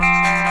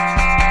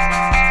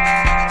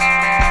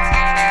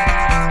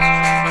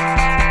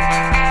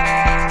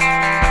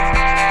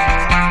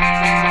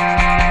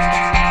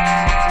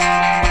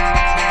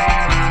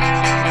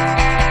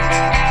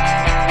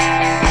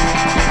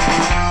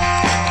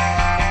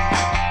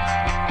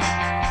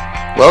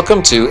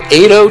Welcome to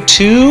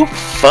 802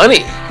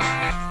 Funny,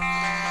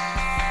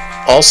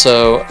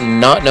 also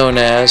not known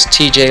as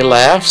TJ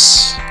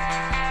Laughs,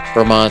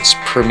 Vermont's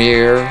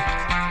premier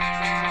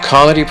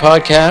comedy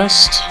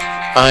podcast.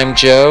 I'm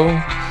Joe.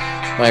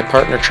 My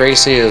partner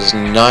Tracy is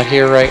not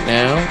here right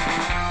now.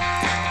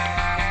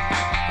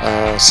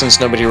 Since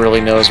nobody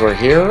really knows we're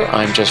here,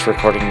 I'm just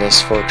recording this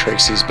for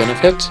Tracy's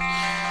benefit.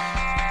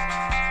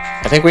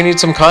 I think we need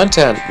some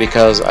content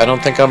because I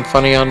don't think I'm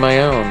funny on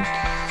my own.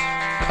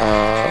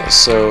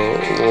 So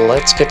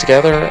let's get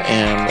together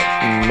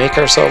and make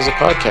ourselves a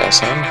podcast,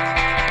 huh?